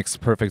 so that makes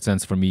perfect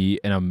sense for me,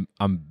 and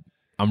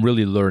I'm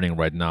really learning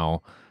right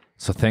now.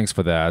 So thanks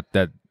for that.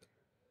 That,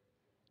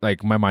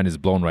 like, my mind is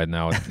blown right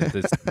now at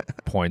this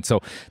point.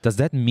 So does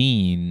that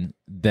mean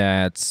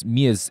that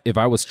if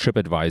I was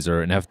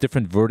TripAdvisor and have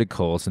different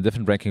verticals and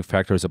different ranking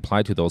factors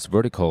applied to those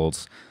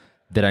verticals,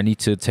 that I need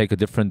to take a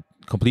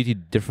completely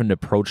different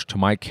approach to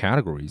my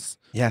categories?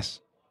 Yes,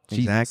 Jeez.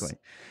 Exactly.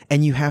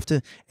 And you have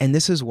to, and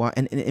this is why,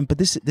 but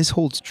this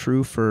holds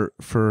true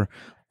for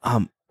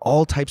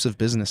all types of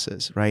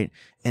businesses, right?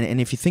 And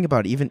if you think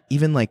about it,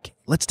 even like,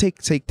 let's take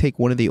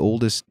one of the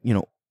oldest,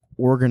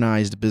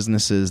 organized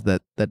businesses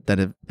that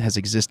has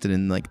existed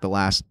in like the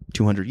last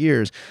 200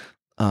 years,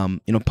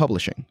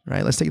 publishing,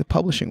 right? Let's take the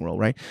publishing world,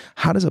 right?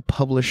 How does a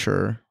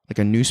publisher, like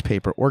a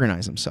newspaper,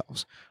 organize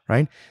themselves,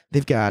 right?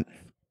 They've got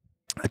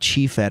a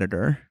chief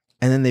editor,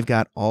 and then they've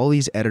got all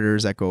these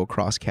editors that go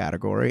across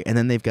category, and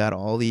then they've got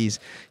all these,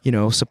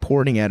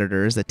 supporting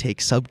editors that take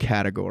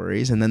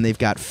subcategories, and then they've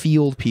got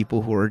field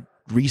people who are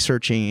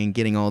researching and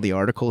getting all the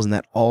articles, and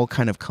that all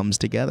kind of comes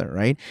together,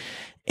 right?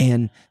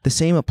 And the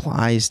same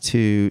applies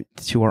to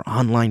our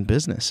online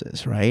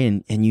businesses,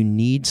 right? And you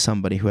need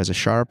somebody who has a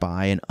sharp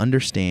eye and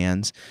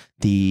understands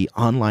the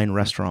online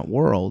restaurant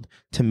world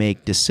to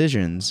make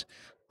decisions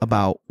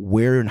about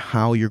where and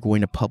how you're going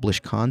to publish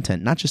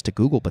content, not just to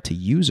Google, but to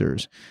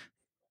users.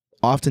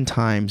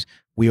 Oftentimes,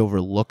 we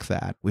overlook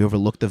that. We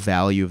overlook the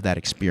value of that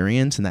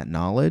experience and that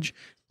knowledge,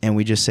 and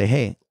we just say,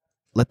 hey,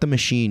 let the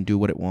machine do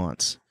what it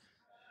wants.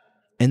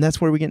 And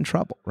that's where we get in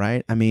trouble,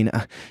 right? I mean,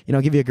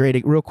 I'll give you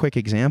a real quick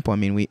example.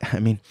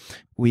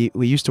 We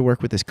used to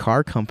work with this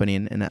car company,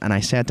 and I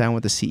sat down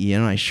with the CEO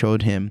and I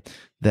showed him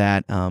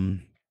that,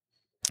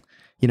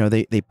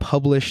 they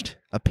published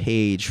a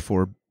page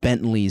for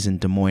Bentley's in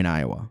Des Moines,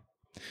 Iowa.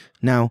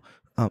 Now,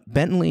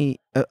 Bentley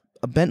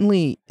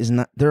is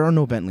not. There are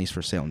no Bentleys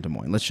for sale in Des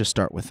Moines. Let's just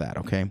start with that,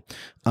 okay?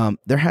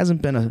 There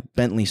hasn't been a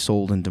Bentley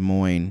sold in Des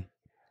Moines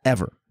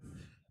ever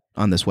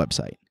on this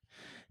website,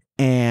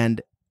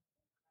 and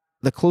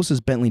the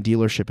closest Bentley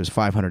dealership is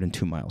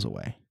 502 miles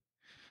away.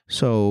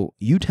 So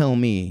you tell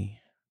me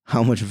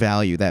how much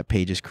value that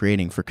page is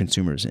creating for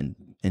consumers in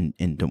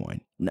Des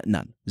Moines.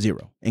 None.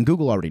 Zero. And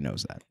Google already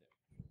knows that.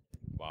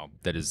 Wow,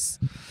 that is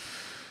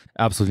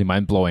absolutely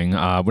mind-blowing. When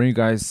are you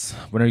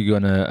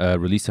going to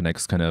release the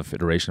next kind of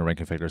iteration of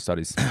Ranking Factor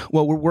studies?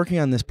 Well, we're working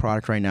on this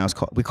product right now.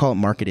 We call it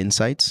Market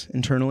Insights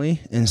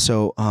internally. And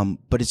so,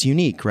 but it's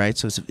unique, right?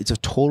 So it's a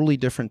totally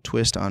different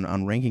twist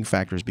on Ranking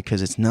Factors,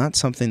 because it's not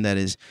something that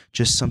is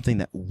just something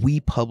that we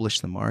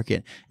publish the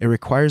market. It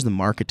requires the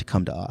market to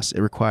come to us.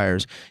 It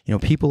requires,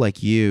 people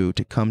like you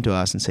to come to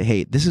us and say,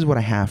 hey, this is what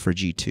I have for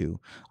G2.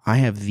 I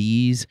have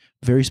these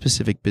very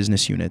specific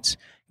business units.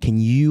 Can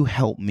you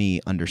help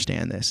me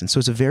understand this? And so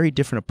it's a very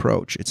different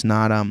approach. It's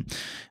not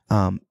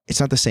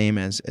the same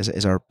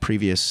as our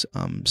previous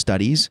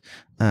studies.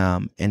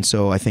 And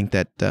so I think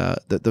that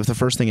the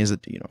first thing is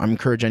that I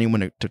encourage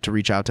anyone to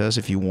reach out to us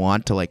if you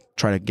want to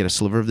try to get a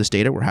sliver of this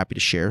data. We're happy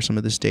to share some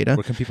of this data.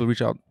 Where can people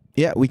reach out?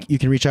 Yeah, you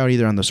can reach out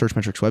either on the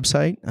Searchmetrics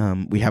website.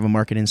 We have a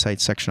market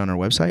insights section on our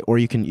website, or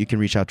you can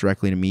reach out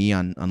directly to me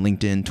on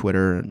LinkedIn,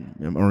 Twitter,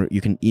 or you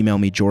can email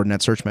me, Jordan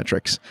at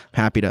Searchmetrics.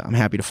 I'm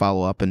happy to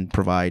follow up and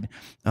provide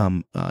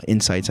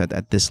insights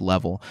at this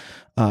level.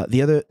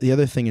 The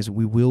other thing is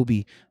we will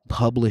be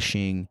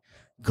publishing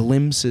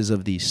glimpses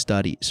of these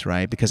studies,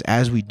 right? Because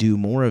as we do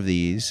more of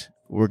these,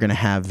 we're going to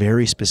have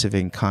very specific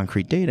and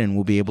concrete data, and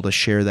we'll be able to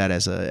share that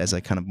as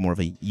a kind of more of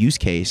a use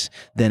case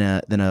than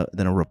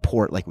a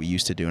report like we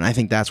used to do. And I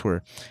think that's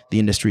where the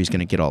industry is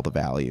going to get all the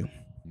value.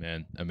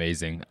 Man,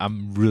 amazing.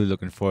 I'm really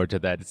looking forward to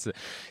that. It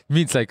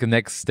means like the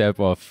next step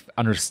of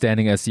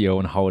understanding SEO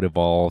and how it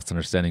evolves,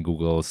 understanding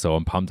Google. So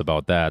I'm pumped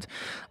about that.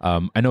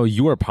 I know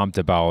you are pumped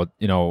about,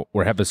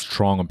 or have a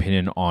strong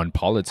opinion on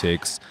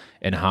politics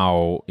and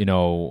how,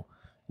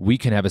 we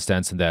can have a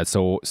stance in that.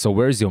 So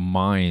where's your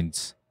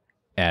mind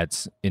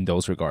at in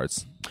those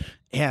regards?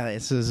 Yeah,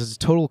 it's a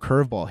total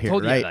curveball here,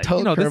 right? Yeah,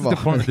 total curveball. This is the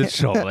point of this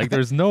show.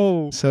 There's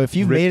no. So if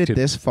you've made it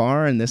this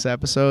far in this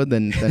episode,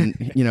 then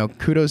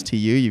kudos to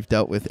you. You've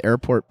dealt with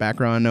airport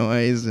background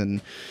noise and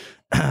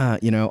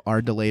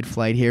our delayed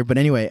flight here. But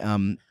anyway,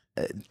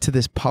 to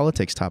this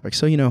politics topic.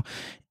 So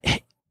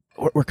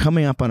we're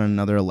coming up on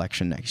another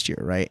election next year,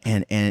 right?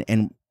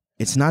 And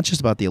it's not just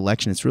about the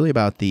election. It's really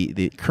about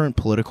the current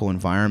political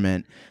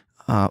environment.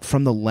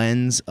 From the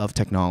lens of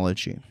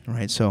technology,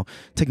 right? So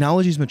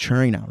technology is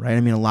maturing now, right?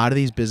 A lot of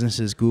these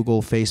businesses,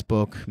 Google,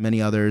 Facebook,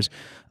 many others,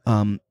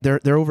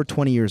 they're over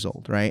 20 years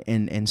old, right?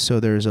 And so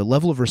there's a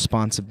level of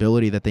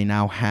responsibility that they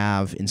now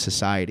have in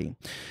society.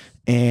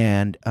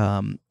 And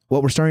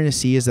what we're starting to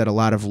see is that a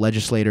lot of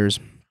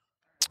legislators,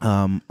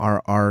 our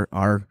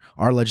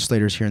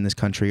legislators here in this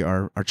country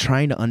are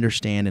trying to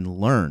understand and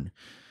learn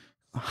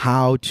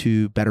how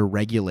to better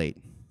regulate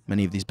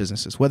many of these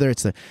businesses, whether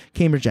it's the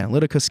Cambridge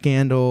Analytica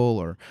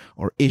scandal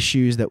or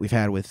issues that we've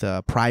had with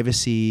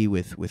privacy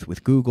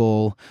with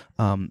Google.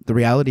 The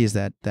reality is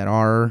that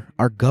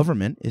our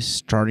government is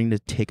starting to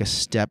take a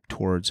step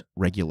towards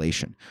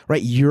regulation.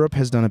 Right? Europe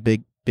has done a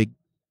big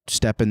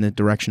step in the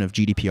direction of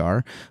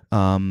GDPR.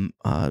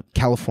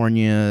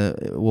 California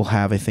will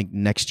have, I think,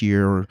 next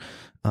year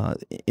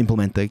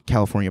implement the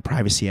California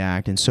Privacy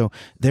Act, and so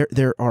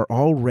there's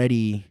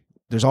already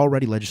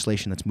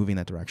legislation that's moving in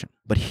that direction.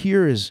 But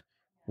here is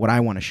what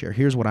I want to share.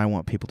 Here's what I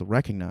want people to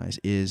recognize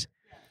is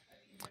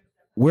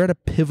we're at a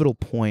pivotal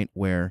point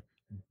where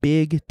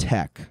big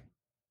tech,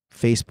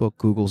 Facebook,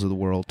 Googles of the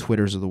world,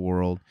 Twitters of the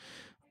world,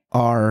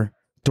 are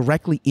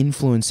directly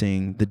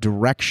influencing the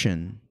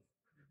direction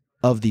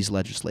of this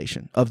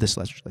legislation.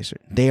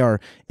 They are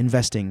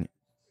investing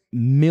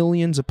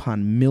millions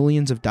upon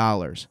millions of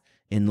dollars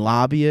in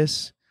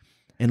lobbyists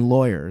and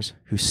lawyers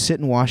who sit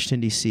in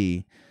Washington,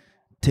 D.C.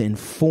 to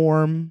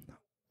inform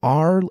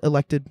our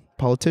elected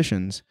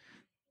politicians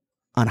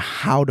on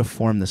how to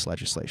form this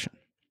legislation.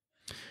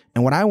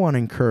 And what I want to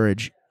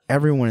encourage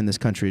everyone in this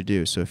country to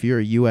do, so if you're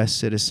a U.S.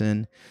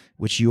 citizen,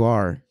 which you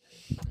are.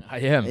 I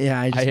am.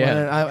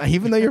 Yeah,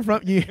 even though you're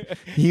from,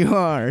 you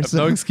are.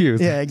 No excuse.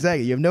 Yeah,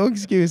 exactly. You have no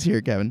excuse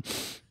here, Kevin.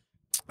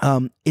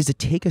 Is to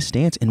take a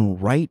stance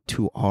and write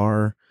to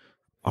our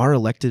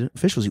elected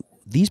officials.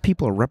 These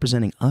people are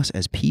representing us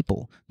as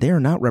people. They are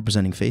not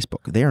representing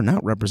Facebook. They are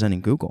not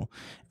representing Google.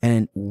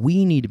 And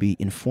we need to be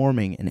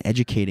informing and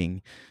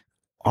educating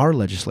our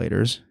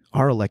legislators,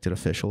 our elected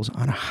officials,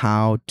 on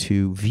how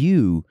to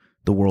view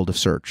the world of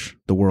search,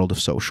 the world of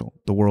social,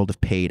 the world of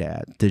paid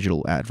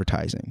digital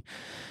advertising.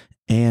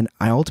 And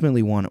I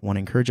ultimately want to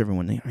encourage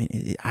everyone. I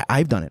mean,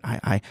 I've done it.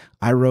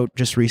 I wrote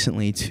just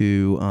recently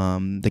to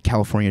the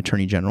California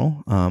Attorney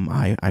General.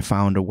 I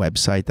found a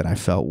website that I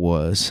felt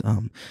was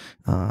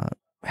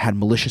had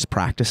malicious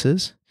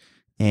practices,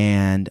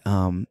 and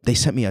they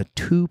sent me a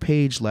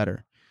 2-page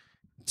letter,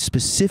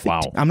 specific.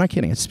 Wow. I'm not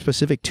kidding. It's a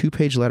specific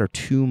 2-page letter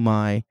to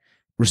my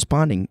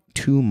responding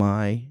to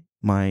my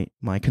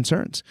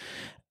concerns.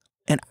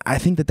 And I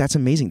think that that's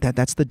amazing.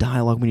 That's the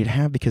dialogue we need to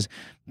have, because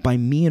by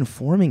me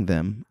informing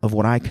them of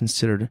what I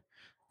considered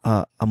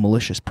a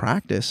malicious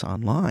practice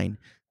online,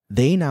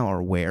 they now are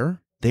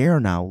aware. They are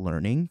now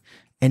learning,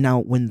 and now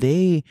when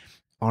they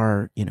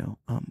are,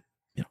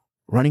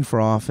 running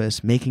for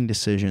office, making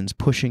decisions,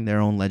 pushing their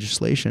own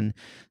legislation,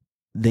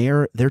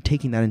 they're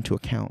taking that into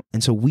account.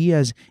 And so we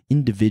as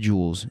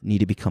individuals need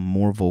to become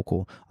more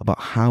vocal about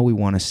how we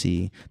want to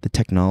see the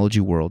technology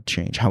world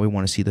change, how we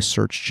want to see the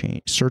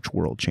search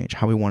world change,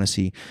 how we want to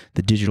see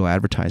the digital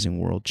advertising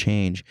world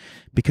change,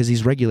 because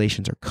these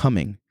regulations are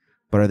coming.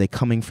 But are they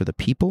coming for the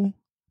people,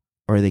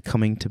 or are they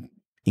coming to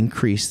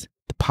increase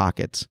the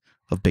pockets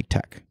of big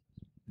tech?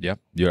 Yeah,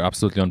 you're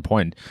absolutely on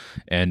point.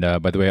 And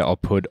by the way, I'll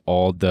put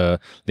all the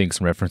links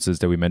and references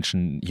that we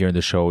mentioned here in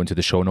the show into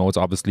the show notes.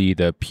 Obviously,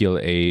 the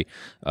PLA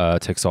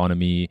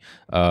taxonomy,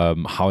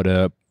 how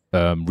to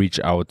reach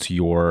out to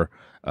your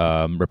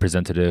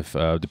representative,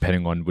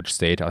 depending on which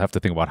state. I'll have to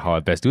think about how I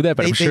best do that.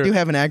 But they do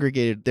have an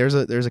aggregated. There's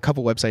a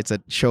couple websites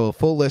that show a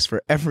full list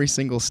for every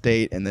single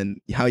state, and then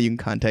how you can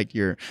contact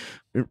your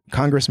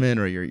congressman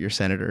or your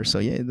senator. So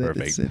yeah,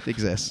 it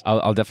exists.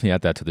 I'll definitely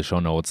add that to the show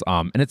notes.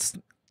 And it's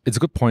a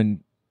good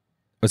point.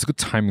 It's a good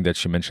timing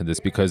that you mentioned this,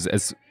 because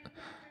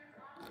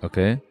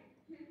okay.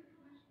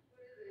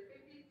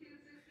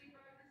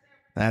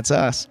 That's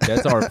us.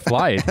 That's our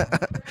flight.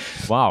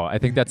 Wow, I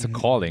think that's a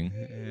calling.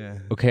 Yeah.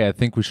 Okay, I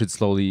think we should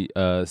slowly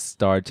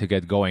start to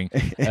get going.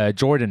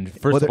 Jordan,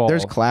 first of all,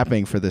 there's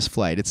clapping for this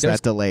flight. It's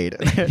that delayed.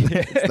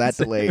 It's that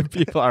delayed.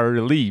 People are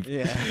relieved.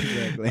 Yeah,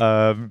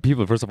 exactly.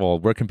 People, first of all,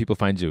 where can people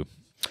find you?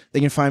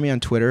 They can find me on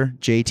Twitter,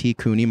 JT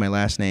Koene, my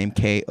last name,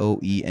 Koene.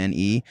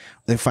 They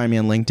can find me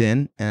on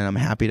LinkedIn, and I'm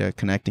happy to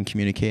connect and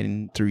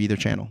communicate through either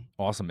channel.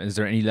 Awesome. Is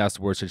there any last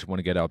words that you want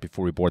to get out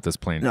before we board this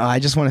plane? No, I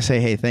just want to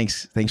say, hey,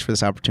 thanks for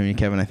this opportunity,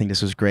 Kevin. I think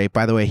this was great.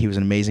 By the way, he was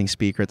an amazing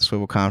speaker at the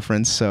Swivel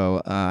Conference.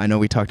 So I know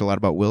we talked a lot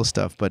about Will's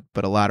stuff, but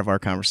a lot of our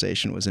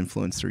conversation was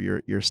influenced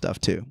through your stuff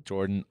too.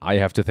 Jordan, I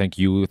have to thank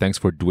you. Thanks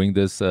for doing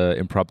this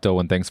impromptu,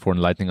 and thanks for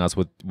enlightening us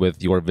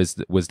with your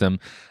wisdom.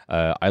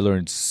 I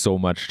learned so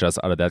much just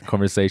out of that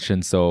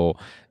conversation. So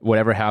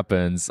whatever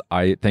happens,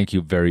 I thank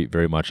you very,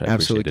 very much. I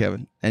appreciate it. Absolutely,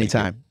 Kevin.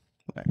 Anytime.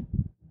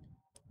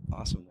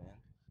 Awesome.